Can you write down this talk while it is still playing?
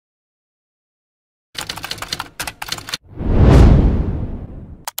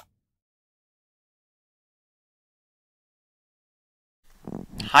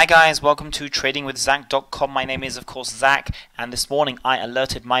Hi guys, welcome to tradingwithzach.com. My name is of course Zach, and this morning I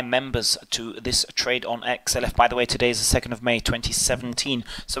alerted my members to this trade on XLF. By the way, today is the 2nd of May 2017.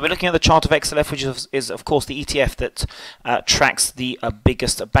 So we're looking at the chart of XLF, which is of course the ETF that tracks the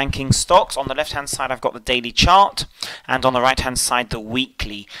biggest banking stocks. On the left hand side I've got the daily chart, and on the right hand side the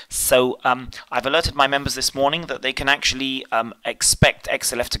weekly. So I've alerted my members this morning that they can actually expect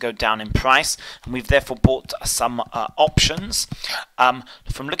XLF to go down in price, and we've therefore bought some options.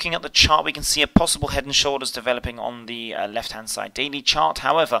 From looking at the chart, we can see a possible head and shoulders developing on the left-hand side daily chart.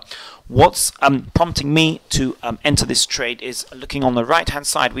 However, what's prompting me to enter this trade is looking on the right-hand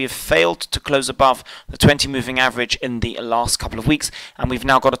side. We have failed to close above the 20 moving average in the last couple of weeks, and we've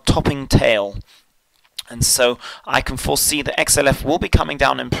now got a topping tail. And so I can foresee that XLF will be coming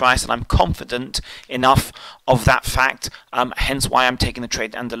down in price, and I'm confident enough of that fact, hence why I'm taking the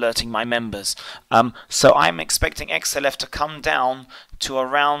trade and alerting my members. So I'm expecting XLF to come down to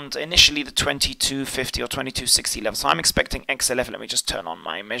around initially the 2250 or 2260 level. So I'm expecting XLF, let me just turn on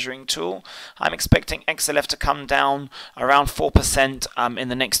my measuring tool. I'm expecting XLF to come down around 4% in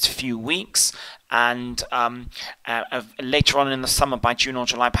the next few weeks. And later on in the summer, by June or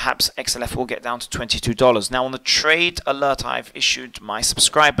July, perhaps XLF will get down to $22. Now, on the trade alert I've issued my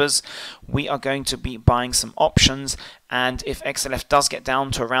subscribers, we are going to be buying some options, and if XLF does get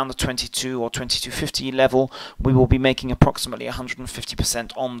down to around the 22 or 2250 level, we will be making approximately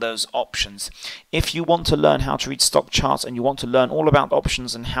 150% on those options. If you want to learn how to read stock charts, and you want to learn all about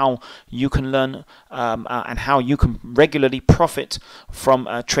options and how you can learn and how you can regularly profit from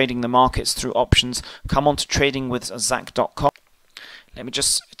trading the markets through options, come on to tradingwithzach.com. Let me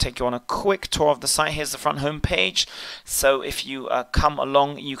just take you on a quick tour of the site. Here's the front home page. So if you come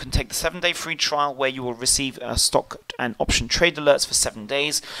along, you can take the 7-day free trial where you will receive stock and option trade alerts for 7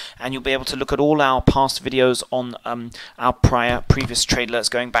 days, and you'll be able to look at all our past videos on our previous trade alerts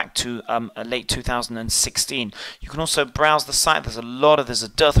going back to late 2016. You can also browse the site. There's a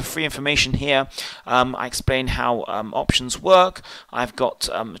dearth of free information here. I explain how options work. I've got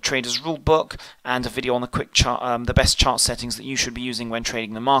a trader's rule book and a video on the quick chart, the best chart settings that you should be using when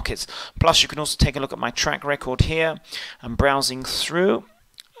trading the markets. Plus, you can also take a look at my track record here. I'm browsing through.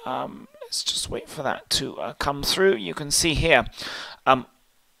 Let's just wait for that to come through. You can see here.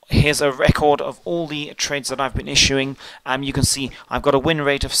 Here's a record of all the trades that I've been issuing. You can see I've got a win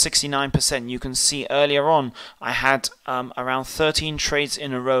rate of 69%. You can see earlier on I had around 13 trades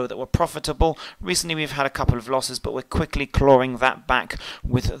in a row that were profitable. Recently we've had a couple of losses, but we're quickly clawing that back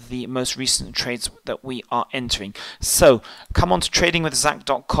with the most recent trades that we are entering. So come on to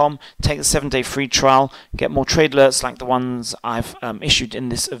tradingwithzach.com, take the 7-day free trial, get more trade alerts like the ones I've issued in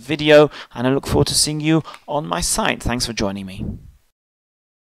this video, and I look forward to seeing you on my site. Thanks for joining me.